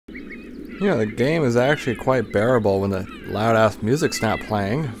You know, the game is actually quite bearable when the loud-ass music's not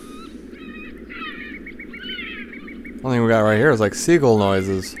playing. Only thing we got right here is like seagull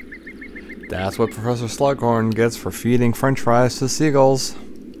noises. That's what Professor Slughorn gets for feeding french fries to seagulls.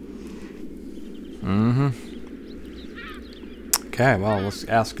 Mm-hmm. Okay, well, let's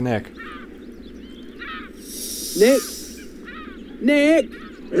ask Nick. Nick? Nick?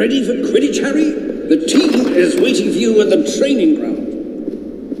 Ready for Quidditch, Harry? The team is waiting for you at the training ground.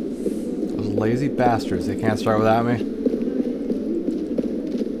 Those lazy bastards, they can't start without me.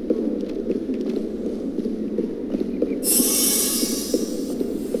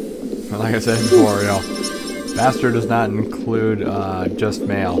 Like I said before, you know, bastard does not include just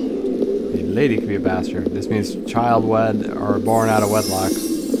male. A lady can be a bastard. This means child wed or born out of wedlock.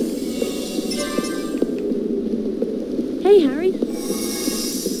 Hey, Harry.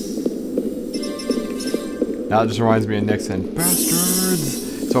 Now it just reminds me of Nixon.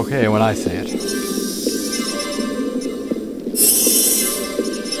 Bastards! It's okay when I say it.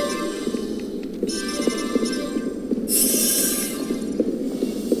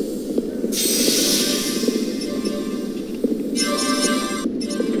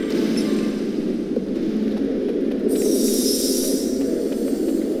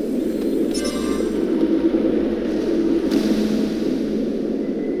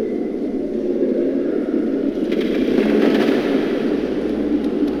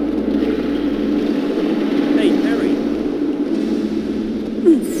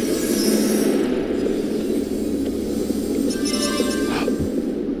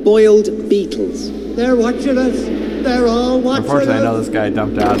 Boiled beetles. They're watching us. They're all watching Unfortunately, us. I know this guy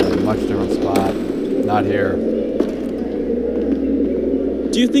dumped out in a much different spot. Not here.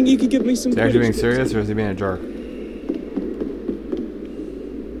 Do you think you could give me some? Is he actually being serious, or is he being a jerk?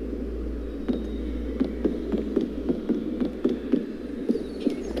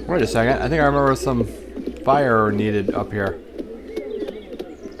 Wait a second. I think I remember some fire needed up here.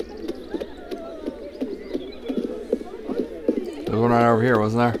 There's one right over here,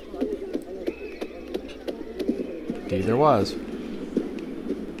 wasn't there? Indeed there was.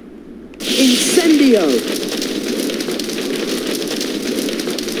 Incendio!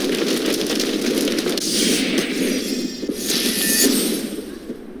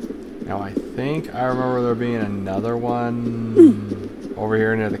 Now I think I remember there being another one over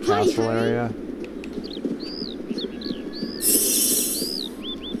here near the castle area.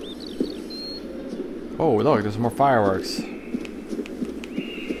 Oh, look, there's more fireworks.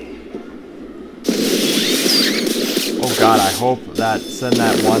 Oh god, I hope that send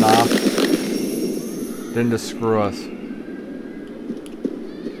that one off didn't just screw us.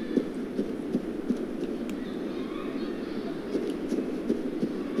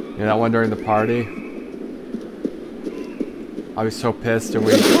 Yeah, that one during the party. I'll be so pissed if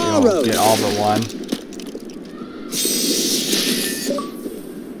we get all but one.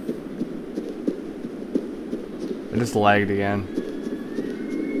 It just lagged again.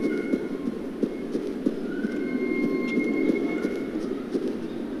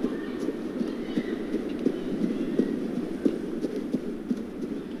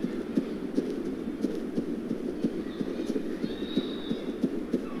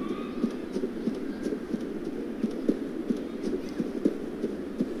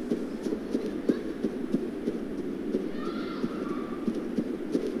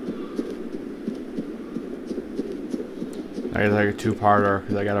 I guess like a two-parter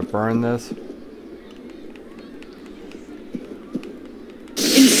because I gotta burn this.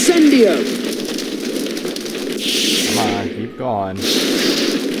 Incendio! Come on, keep going. Would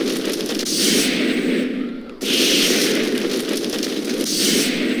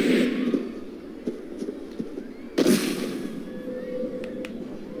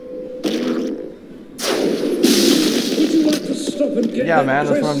you like to stop and get Yeah, man,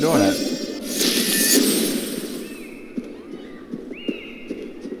 that's what I'm doing it.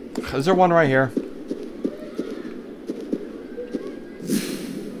 Is there one right here?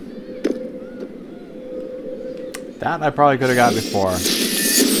 That I probably could have got before.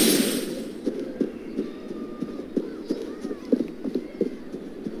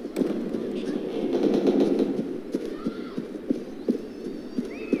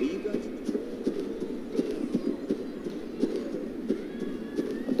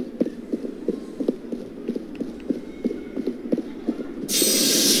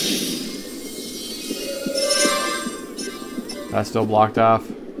 That's still blocked off?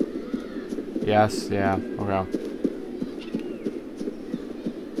 Yes, yeah, okay.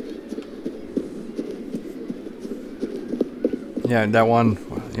 Yeah, that one,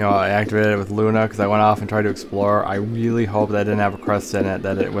 you know, I activated it with Luna because I went off and tried to explore. I really hope that didn't have a crest in it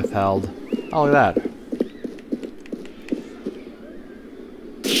that it withheld. Oh, look at that.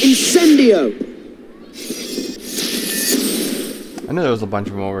 Incendio! I knew there was a bunch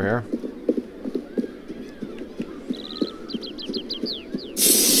of them over here.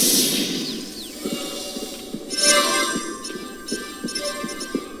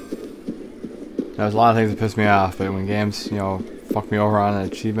 There's a lot of things that piss me off, but when games, you know, fuck me over on an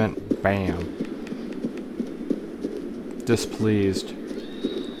achievement, bam. Displeased.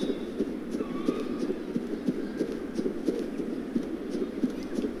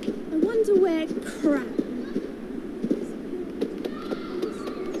 I wonder where crap.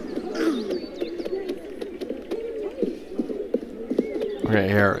 Okay,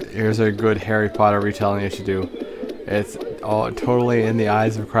 here's a good Harry Potter retelling you should do. It's all totally in the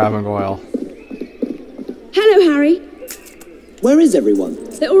eyes of Crab and Goyle. Hello, Harry. Where is everyone?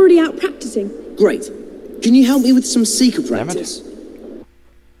 They're already out practicing. Great. Can you help me with some seeker Damn it. practice?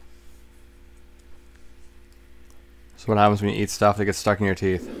 So what happens when you eat stuff that gets stuck in your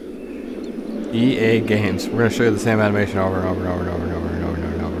teeth? EA Games. We're gonna show you the same animation over and over and over and over and over and over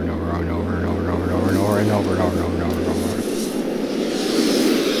and over and over and over and over and over and over and over and over and over and over and over and over.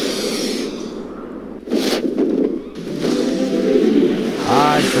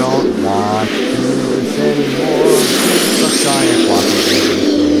 I don't want to do this anymore. The giant walking baby.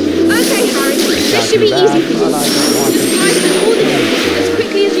 Okay, Harry. This should be easy for you. But I don't want to Right, then all the way, as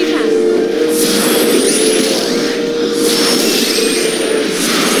quickly as you can.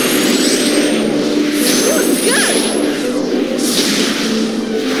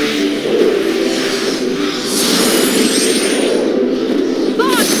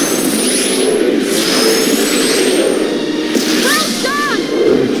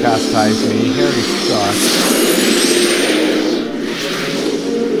 Chastise me. Harry sucks.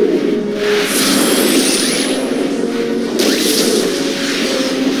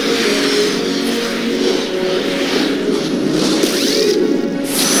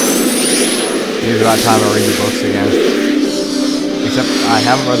 It's about time I read the books again. Except I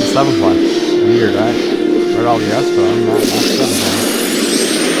haven't read the 7th one. Weird, right? Read all the rest of them, not the 7th one.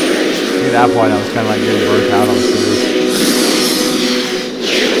 At that point I was kind of like getting burnt out on the series.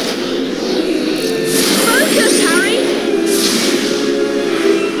 Focus, Harry!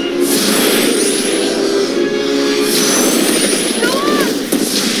 Go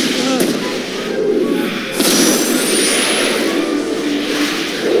on!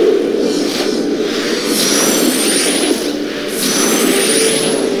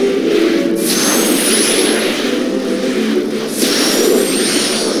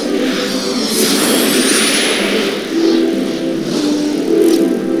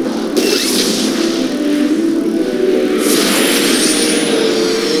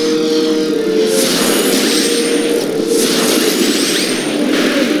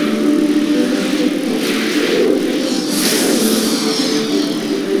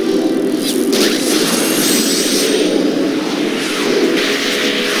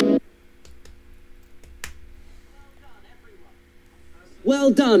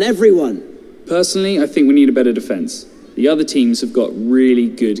 Well done, everyone. Personally, I think we need a better defense. The other teams have got really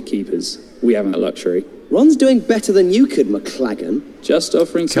good keepers. We haven't a luxury. Ron's doing better than you could, McLagan. Just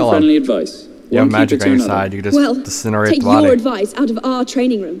offering some Kill him. friendly advice. You have One magic keeper on to your another. side. You can just Well, disintegrate take the body. your advice out of our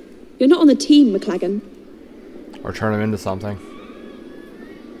training room. You're not on the team, McLagan. Or turn him into something.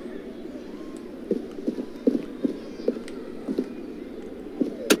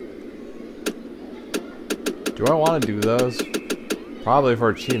 Do I want to do those? Probably for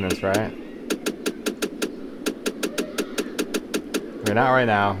achievements, right? Okay, not right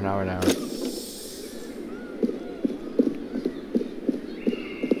now. Not right now.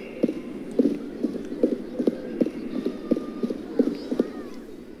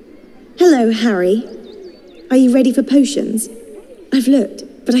 Hello, Harry. Are you ready for potions? I've looked,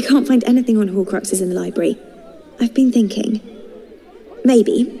 but I can't find anything on Horcruxes in the library. I've been thinking.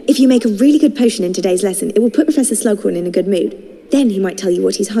 Maybe, if you make a really good potion in today's lesson, it will put Professor Slughorn in a good mood. Then he might tell you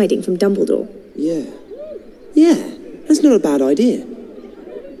what he's hiding from Dumbledore. Yeah. Yeah, that's not a bad idea.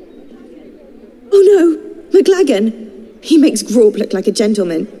 Oh no! McLagan! He makes Grawp look like a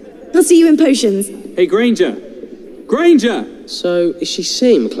gentleman. I'll see you in potions. Hey, Granger! Granger! So, is she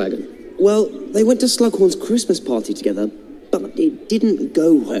seeing McLagan? Well, they went to Slughorn's Christmas party together, but it didn't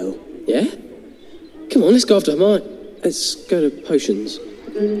go well. Yeah? Come on, let's go after Hermione. Let's go to potions.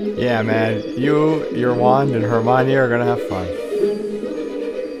 Yeah, man. You, your wand, and Hermione are gonna have fun.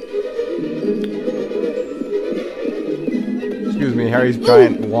 Excuse me, Harry's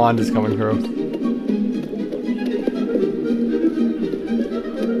giant wand is coming through.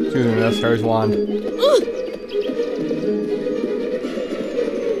 Excuse me, that's Harry's wand.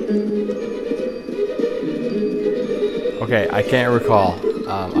 Okay, I can't recall.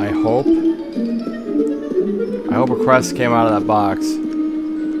 I hope a crest came out of that box.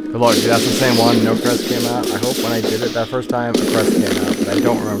 But look, that's the same one. No crest came out. I hope when I did it that first time, a crest came out, but I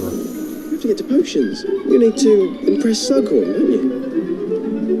don't remember. You have to get to potions. You need to impress Slughorn, don't you?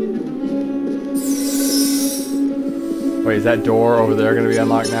 Wait, is that door over there going to be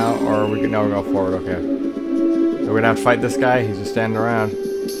unlocked now, or are we now we're going forward? Okay. So we're gonna have to fight this guy. He's just standing around.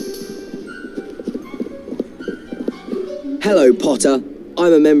 Hello, Potter.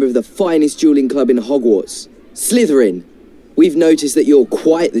 I'm a member of the finest dueling club in Hogwarts, Slytherin. We've noticed that you're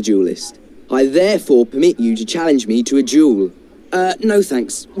quite the duelist. I therefore permit you to challenge me to a duel. No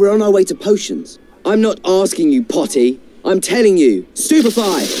thanks. We're on our way to potions. I'm not asking you, Potty. I'm telling you.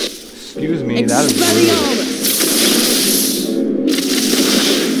 Stupefy! Excuse me, that is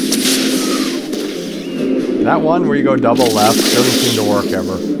rude. That one where you go double left doesn't seem to work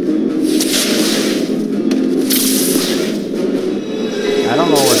ever. I don't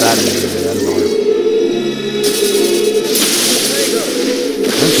know what that is.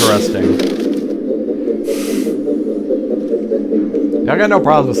 Interesting. Yeah, I got no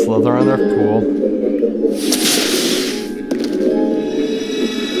problems with Slytherin, they're cool.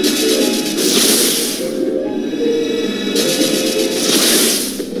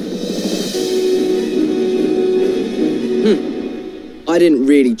 I didn't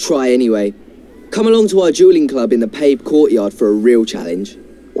really try anyway. Come along to our dueling club in the paved courtyard for a real challenge.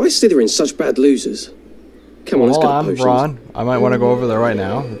 Why are Slytherin such bad losers? Come on, let's go to potions. Ron. I might want to go over there right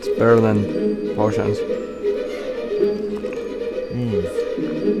now. It's better than potions.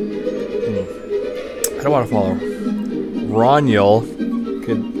 I don't want to follow. Ronyul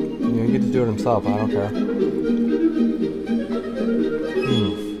could, he could just do it himself. I don't care.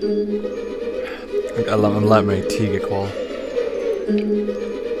 I'm letting my tea get cold.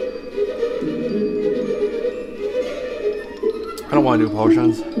 I don't want to do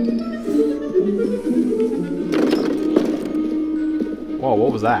potions. Whoa,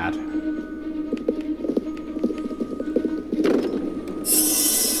 what was that?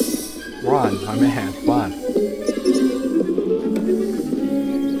 Run, my man, come on.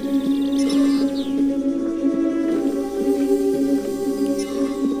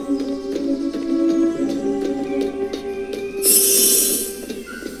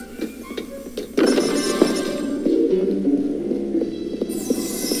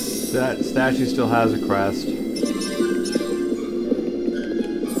 That statue still has a crest.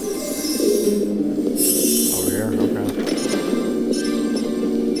 Over here, okay.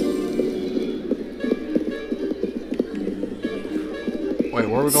 Wait,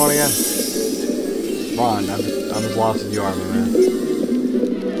 where are we going again? Ron, I'm as lost as you are, my man.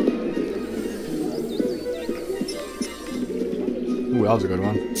 Ooh, that was a good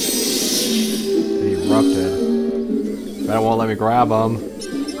one. He erupted. But it won't let me grab him.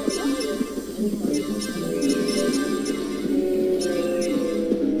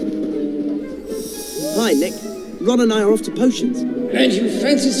 Hi, Nick. Ron and I are off to potions. And you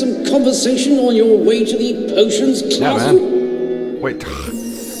fancy some conversation on your way to the potions class? Yeah, man. Wait.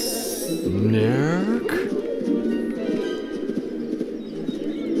 Nick?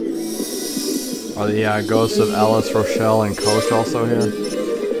 Are the ghosts of Ellis, Rochelle, and Coach also here?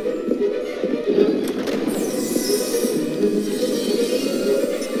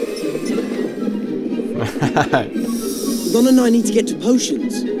 Ron and I need to get to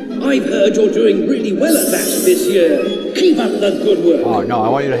potions. I've heard you're doing really well at that this year. Keep up the good work. Oh, no, I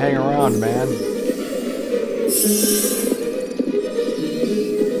want you to hang around, man.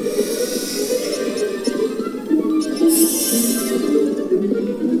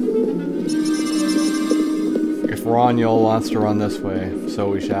 If Ronyul wants to run this way, so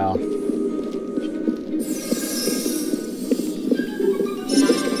we shall.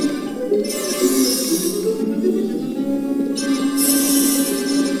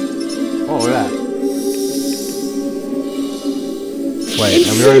 Oh, look at that. Wait,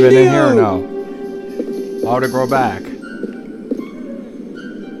 have we already been in here or no? How to grow back?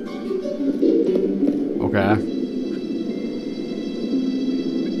 Okay.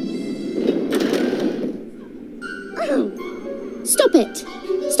 Stop it!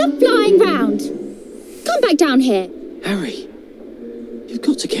 Stop flying round! Come back down here! Harry, you've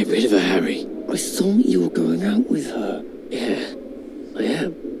got to get rid of her, Harry. I thought you were going out with her. Yeah, I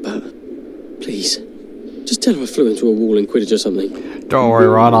am, but please, just tell her I flew into a wall in Quidditch or something. Don't worry,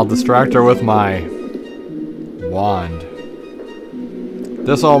 Ron. I'll distract her with my wand.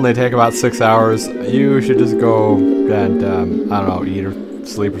 This will only take about 6 hours. You should just go and, I don't know, eat or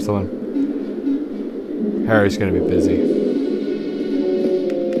sleep or something. Harry's gonna be busy.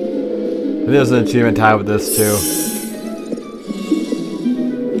 There's an achievement tied with this, too.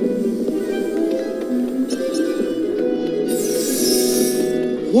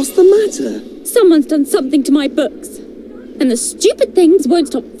 What's the matter? Someone's done something to my books. And the stupid things won't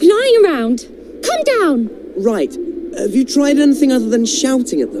stop flying around. Come down! Right. Have you tried anything other than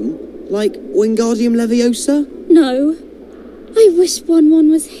shouting at them? Like Wingardium Leviosa? No. I wish 1-1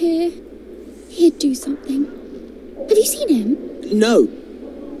 was here. He'd do something. Have you seen him? No.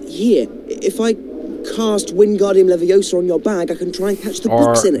 Here, if I cast Wingardium Leviosa on your bag, I can try and catch the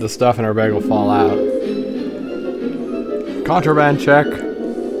books in Or it. the stuff in our bag will fall out. Contraband check.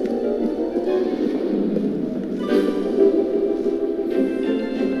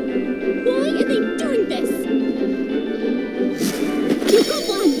 Why are they doing this? You got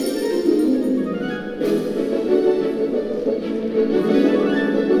one!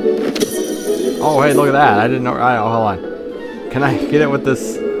 Oh, hey, look at that. I didn't know. Oh, hold on. Can I get it with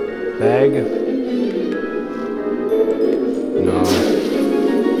this bag? No.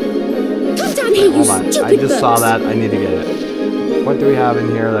 Come down here, you Hold on. stupid I just saw books. that. I need to get it. What do we have in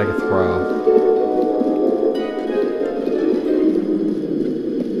here that I can throw?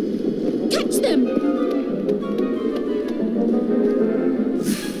 Catch them!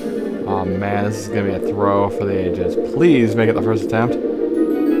 Oh man, this is gonna be a throw for the ages. Please make it the first attempt.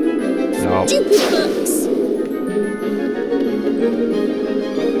 No. Stupid books!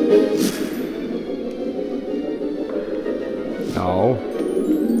 No.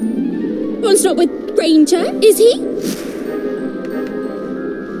 One's not with Ranger, is he?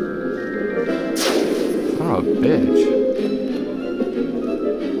 Son of a bitch.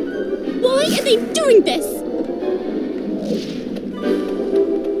 Why are they doing this?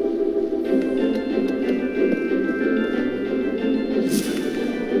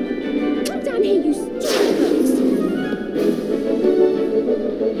 Come down here, you stupid books!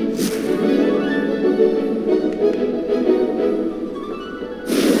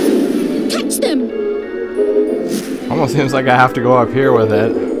 Catch them! Almost seems like I have to go up here with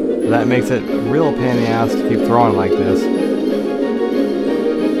it. That makes it a real pain in the ass to keep throwing like this.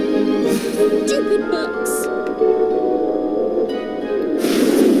 Stupid books!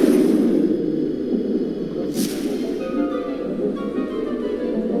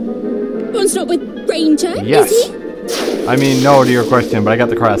 One's not with Ranger, Yes. is he? I mean, no to your question, but I got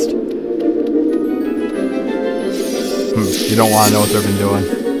the crest. You don't want to know what they've been doing.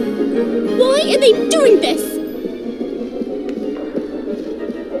 Why are they doing this?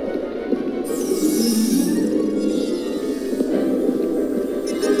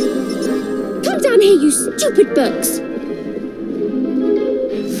 Come down here, you stupid books!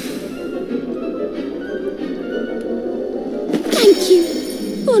 Thank you.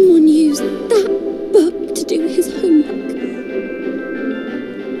 1-1 used that book to do his homework.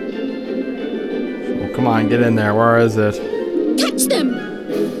 Oh, come on, get in there. Where is it? Catch them!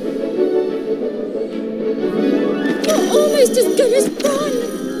 You're almost as good as Ron!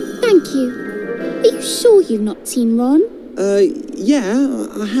 Thank you. Are you sure you've not seen Ron? Yeah,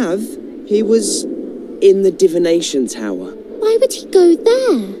 I have. He was in the divination tower. Why would he go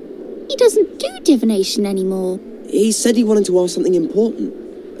there? He doesn't do divination anymore. He said he wanted to ask something important.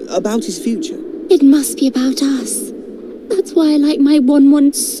 About his future. It must be about us. That's why I like my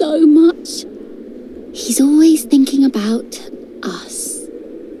 1-1 so much. He's always thinking about us.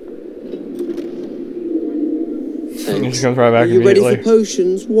 It Thanks. just comes right back Are you ready immediately. for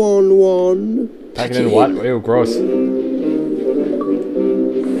potions? 1-1. Pack it in what? Ew, gross.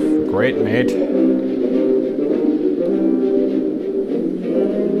 Great, mate.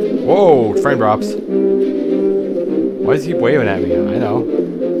 Whoa, frame drops. Why does he keep waving at me? I know.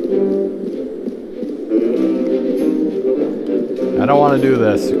 I don't want to do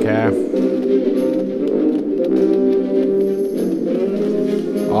this, okay?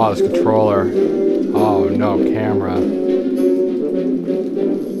 Oh, this controller. Oh, no, camera.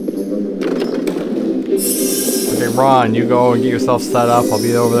 Okay, Ron, you go and get yourself set up. I'll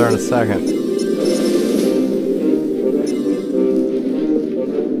be over there in a second.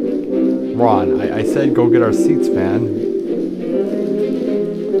 Ron, I said go get our seats, man.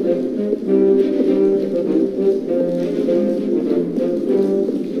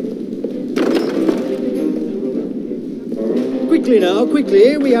 Quickly now,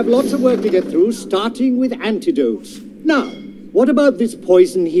 quickly. We have lots of work to get through, starting with antidotes. Now, what about this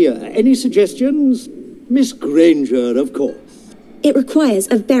poison here? Any suggestions? Miss Granger, of course. It requires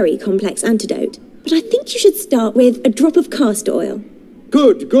a very complex antidote, but I think you should start with a drop of castor oil.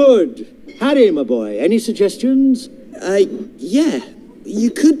 Good, good. Harry, my boy, any suggestions? Yeah.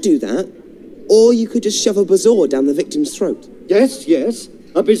 You could do that. Or you could just shove a bazaar down the victim's throat. Yes, yes.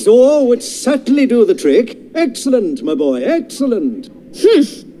 A bezoar would certainly do the trick. Excellent, my boy, excellent.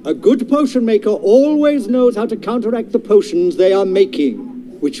 A good potion maker always knows how to counteract the potions they are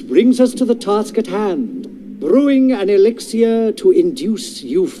making. Which brings us to the task at hand. Brewing an elixir to induce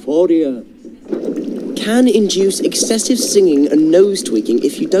euphoria. Can induce excessive singing and nose tweaking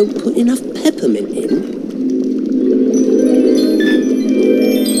if you don't put enough peppermint in.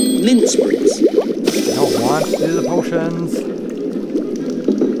 Mint sprigs. I don't want to do the potions.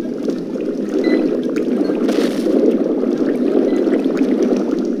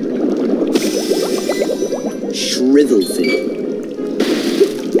 Shrivel thing.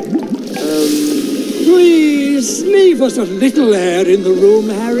 Please leave us a little air in the room,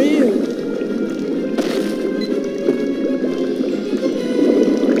 Harry.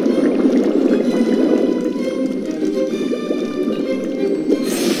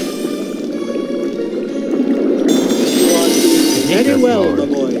 Very well, my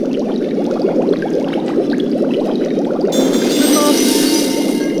boy.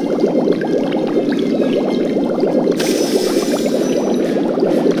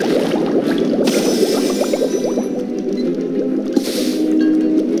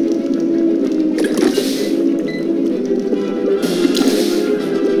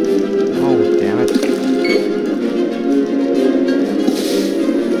 Oh, damn it.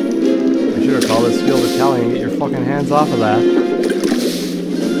 I should have called this field Italian and get your fucking hands off of that.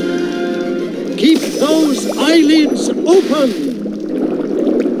 Keep those eyelids open!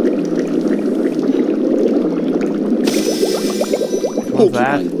 What's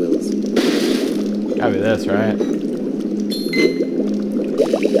that? Gotta be this, right?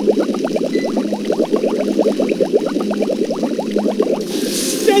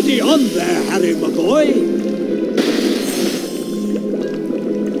 Steady on there, Harry, my boy!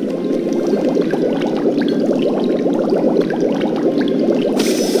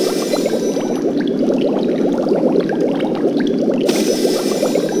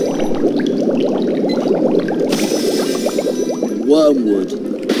 Wormwood.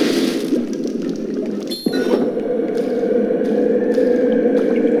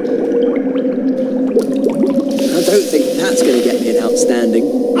 I don't think that's going to get me an outstanding.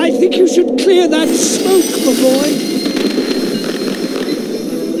 I think you should clear that smoke, my boy!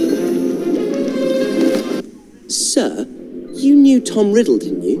 Sir, you knew Tom Riddle,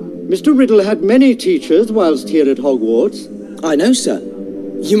 didn't you? Mr. Riddle had many teachers whilst here at Hogwarts. I know, sir.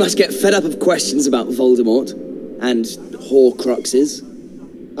 You must get fed up of questions about Voldemort and Horcruxes.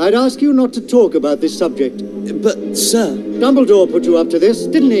 I'd ask you not to talk about this subject. But, sir... Dumbledore put you up to this,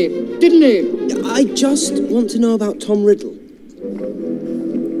 didn't he? Didn't he? I just want to know about Tom Riddle.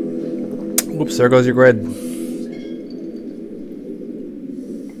 Oops, there goes your grid.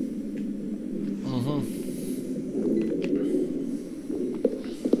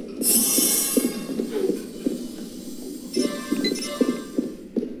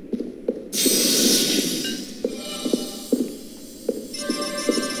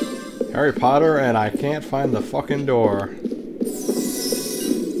 Harry Potter, and I can't find the fucking door.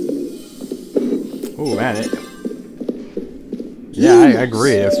 Ooh, man. Yeah, I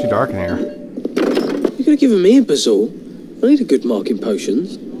agree. It's too dark in here. You could have given me a bazool. I need a good mark in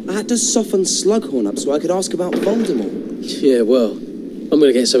potions. I had to soften Slughorn up so I could ask about Voldemort. Yeah, well, I'm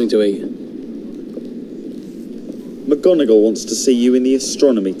going to get something to eat. McGonagall wants to see you in the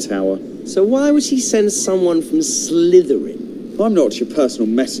astronomy tower. So why would she send someone from Slytherin? I'm not your personal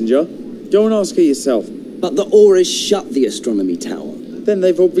messenger. Go and ask her yourself. But the Aurors shut the astronomy tower. Then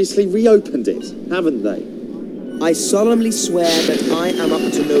they've obviously reopened it, haven't they? I solemnly swear that I am up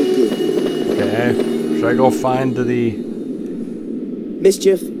to no good. Okay. Should I go find the...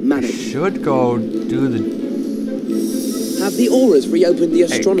 Mischief managed. Should go do the... Have the Aurors reopened the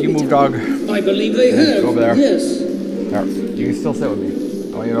astronomy Hey, you move, tower? dog. I believe they have. Go over there. Yes. There. You can still sit with me.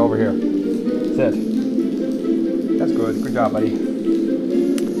 I want you over here. Sit. That's good. Good job, buddy.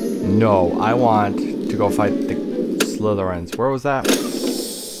 No, I want to go fight the Slytherins. Where was that?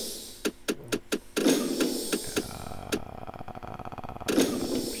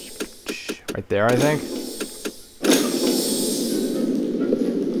 Right there, I think.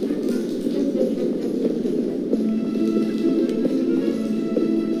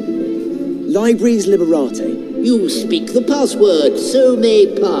 Libraries Liberate. You speak the password, so may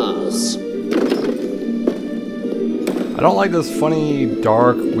pass. I don't like this funny,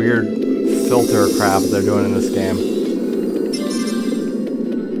 dark, weird filter crap they're doing in this game.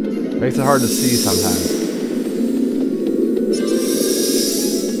 Makes it hard to see sometimes.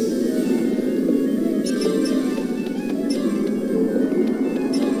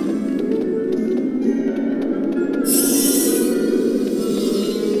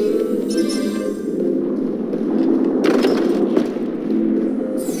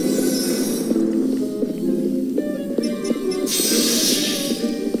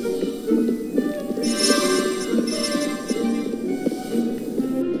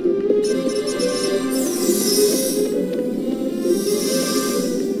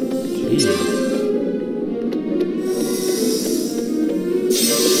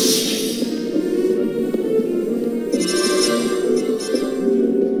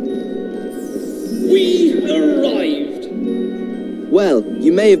 Well,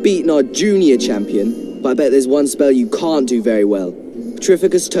 you may have beaten our junior champion, but I bet there's one spell you can't do very well.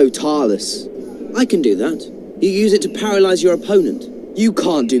 Petrificus Totalis. I can do that. You use it to paralyze your opponent. You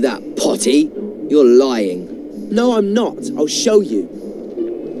can't do that, Potty. You're lying. No, I'm not. I'll show you.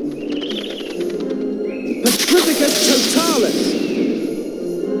 Petrificus Totalis!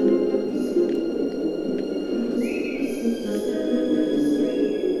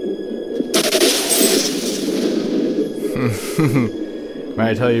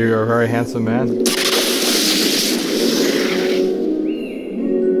 May I tell you you're a very handsome man?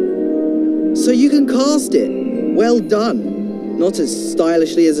 So you can cast it. Well done. Not as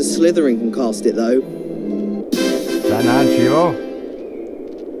stylishly as a Slytherin can cast it, though. Is that not Chivo?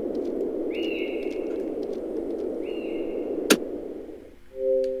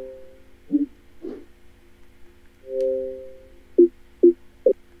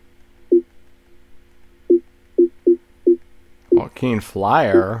 Oh, keen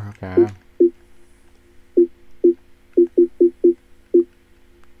flyer. Okay.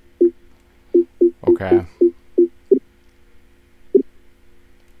 Okay.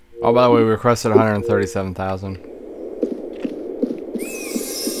 Oh, by the way, we requested 137,000.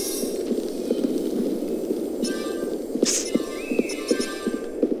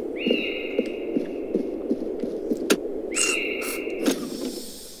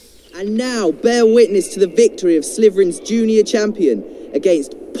 And now, bear witness to the victory of Slytherin's junior champion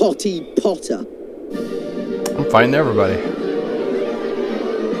against Potty Potter. I'm fighting everybody.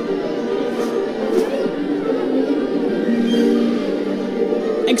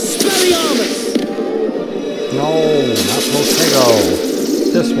 Expelliarmus! No, not Protego.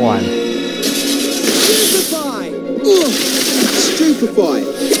 This one. Stupefy! Ugh! Stupefy!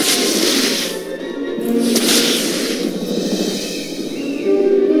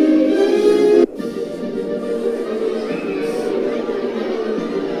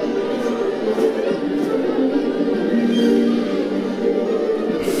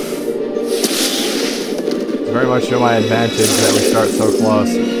 Very much to my advantage that we start so close.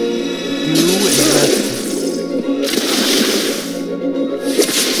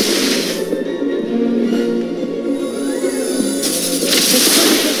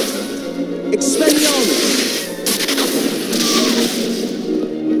 Expelliarmus!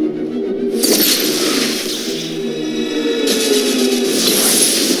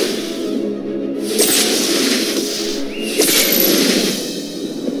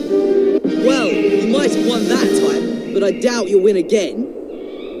 Well, you might have won that time, but I doubt you'll win again.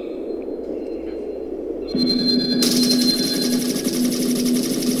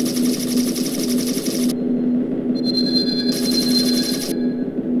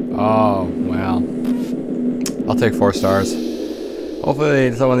 Oh, well. I'll take 4 stars.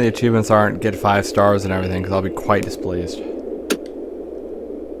 Hopefully some of the achievements aren't get 5 stars and everything, because I'll be quite displeased.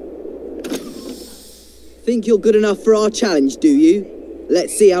 Think you're good enough for our challenge, do you?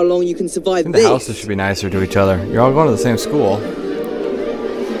 Let's see how long you can survive I think this. the houses should be nicer to each other. You're all going to the same school.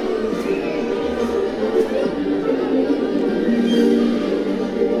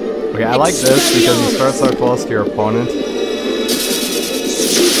 Okay, I like this because you start so close to your opponent.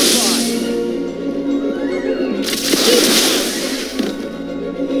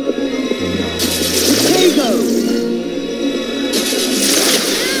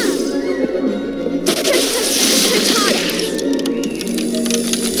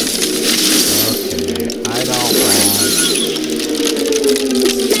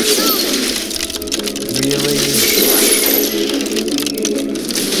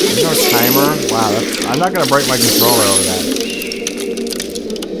 I'm not gonna break my controller over that.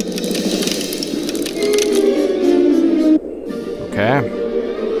 Okay.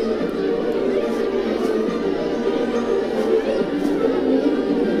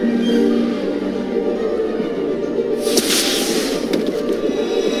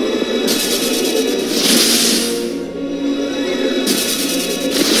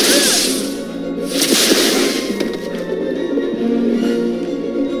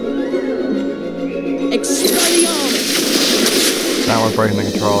 Not worth breaking the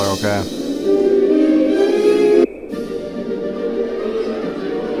controller, okay.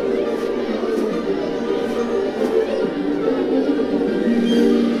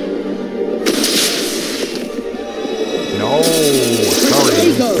 No, sorry,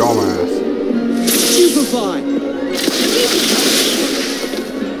 dumbass. Stupefy!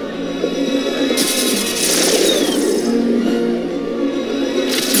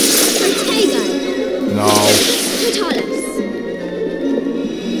 No.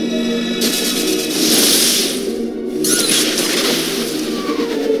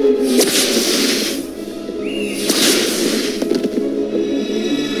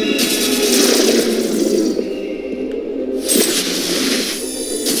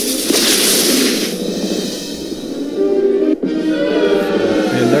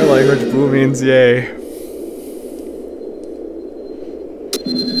 Boo means yay.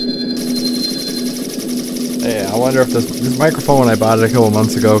 Hey, I wonder if this microphone when I bought it a couple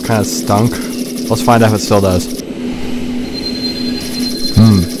months ago kind of stunk. Let's find out if it still does.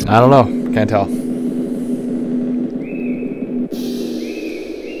 I don't know. Can't tell.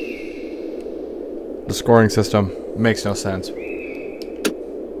 The scoring system makes no sense.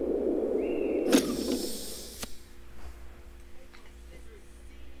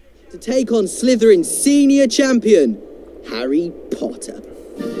 To take on Slytherin's senior champion, Harry Potter.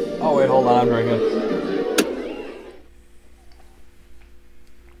 Oh wait, hold on, I'm drinking.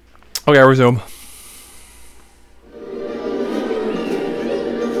 Okay, resume.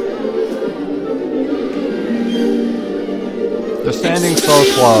 They're standing so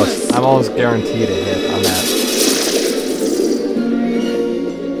close. I'm almost guaranteed a hit on that.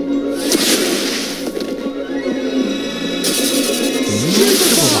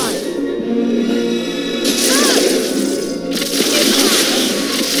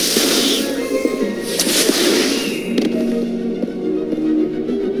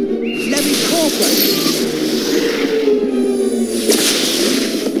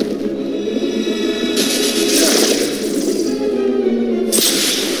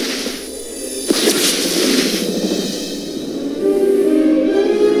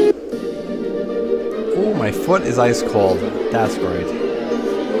 My foot is ice cold. That's great.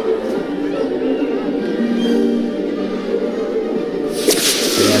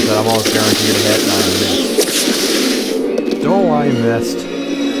 Yeah, but I'm almost guaranteed a hit and I missed. Oh, I missed.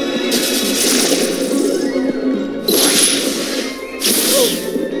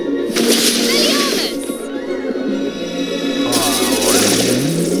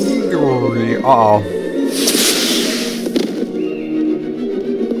 Uh-oh.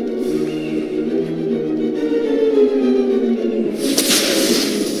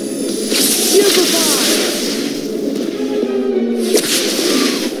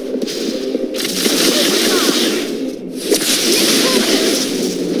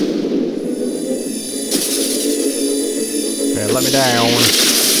 Let me down.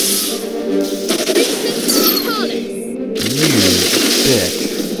 You bitch.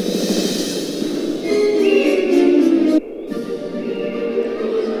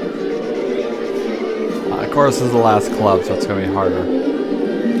 Of course, this is the last club, so it's gonna be harder.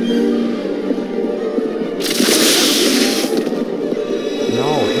 No,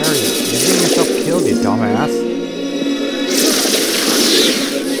 Harry, you're getting yourself killed, you dumbass.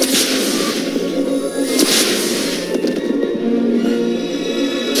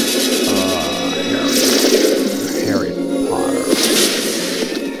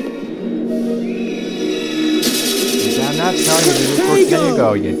 There you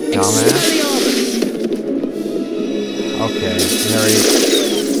go, you dumbass. Okay, Harry.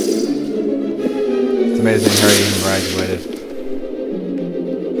 It's amazing Harry even graduated.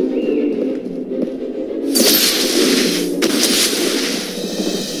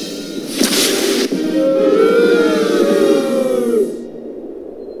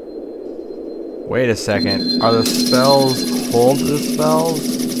 Wait a second. Are the spells hold the spells?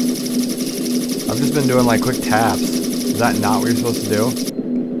 I've just been doing like quick taps. Is that not what you're supposed to do?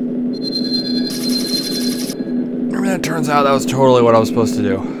 I mean, it turns out that was totally what I was supposed to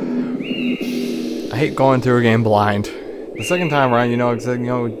do. I hate going through a game blind. The second time around, you know what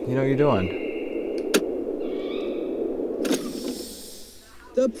you're doing.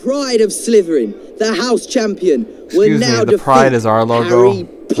 The pride of Slytherin, the house champion. Excuse me, the pride is our logo.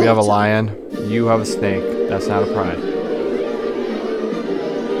 We have a lion. You have a snake. That's not a pride.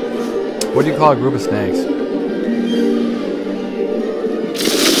 What do you call a group of snakes?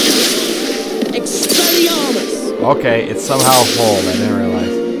 Okay, it's somehow hold. I didn't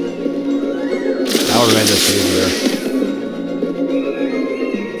realize. That would have made this easier.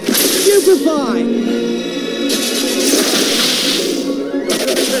 Stupefy!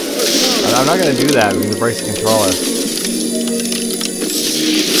 I'm not going to do that because it breaks the controller.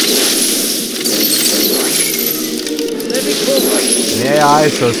 The AI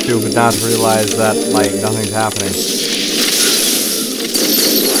is so stupid not to realize that, like, nothing's happening.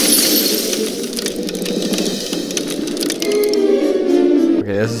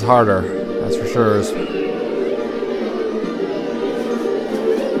 Okay, this is harder. That's for sure.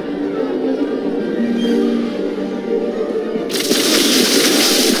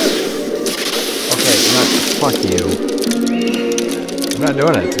 Okay, fuck you. I'm not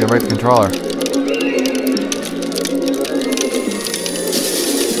doing it. It's gonna break the controller.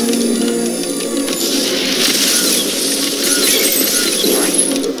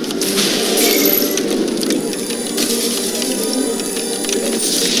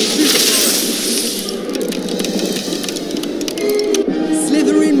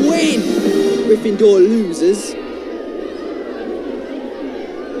 Gryffindor losers.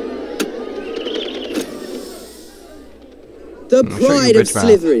 The pride of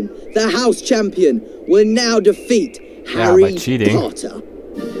Slytherin, the house champion, will now defeat Harry by cheating. Potter.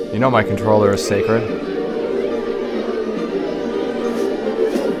 You know my controller is sacred.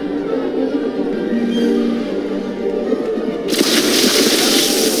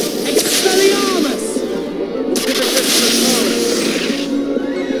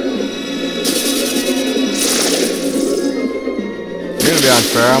 You're gonna be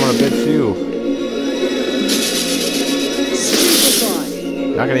unfair, I'm gonna bitch you.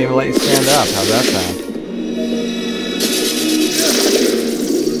 Not gonna even let you stand up. How's that sound?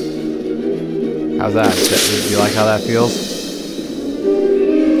 How's that? Do you like how that feels?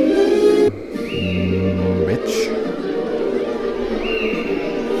 Bitch.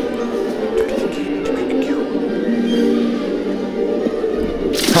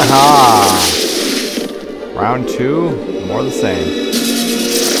 Haha! Round 2, more the same.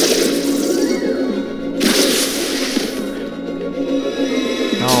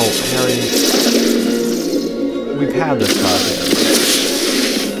 No, Harry. We've had this project.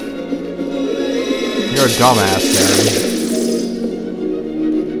 You're a dumbass, Harry.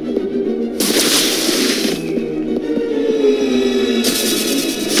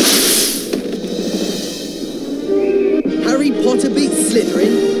 Harry Potter beats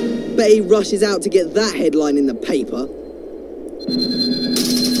Slytherin. Bet he rushes out to get that headline in the paper.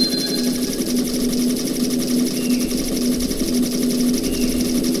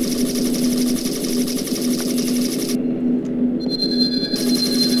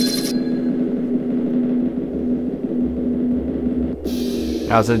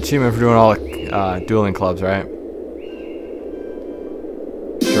 Now it's an achievement for doing all the dueling clubs, right?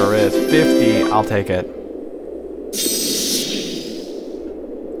 Sure is. 50, I'll take it.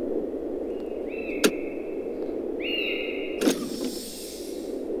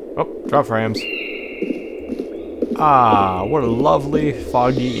 Oh, drop frames. Ah, what a lovely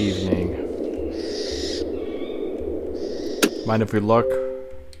foggy evening. Mind if we look?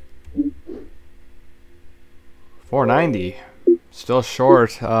 490. Still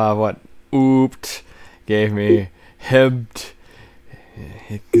short of what Oopt gave me. Hibbed.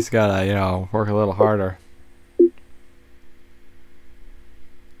 He's gotta, you know, work a little harder.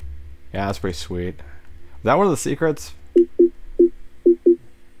 Yeah, that's pretty sweet. Is that one of the secrets?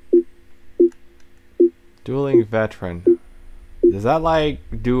 Dueling veteran. Does that like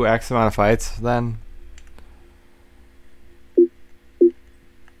do X amount of fights then?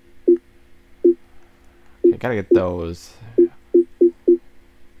 Okay, gotta get those.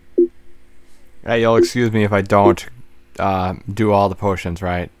 Hey, you'll excuse me if I don't do all the potions,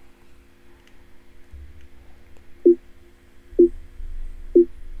 right?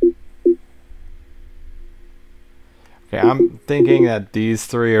 Okay, I'm thinking that these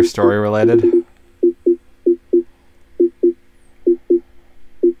three are story related.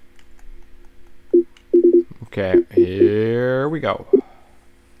 Okay, here we go.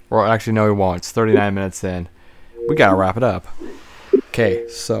 Or actually, no, we won't. It's 39 minutes in. We gotta wrap it up. Okay,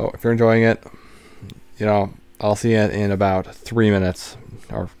 so if you're enjoying it, you know, I'll see you in about 3 minutes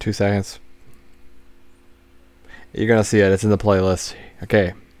or 2 seconds. You're gonna see it. It's in the playlist.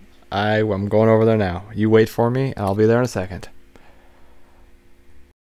 Okay, I'm going over there now. You wait for me, and I'll be there in a second.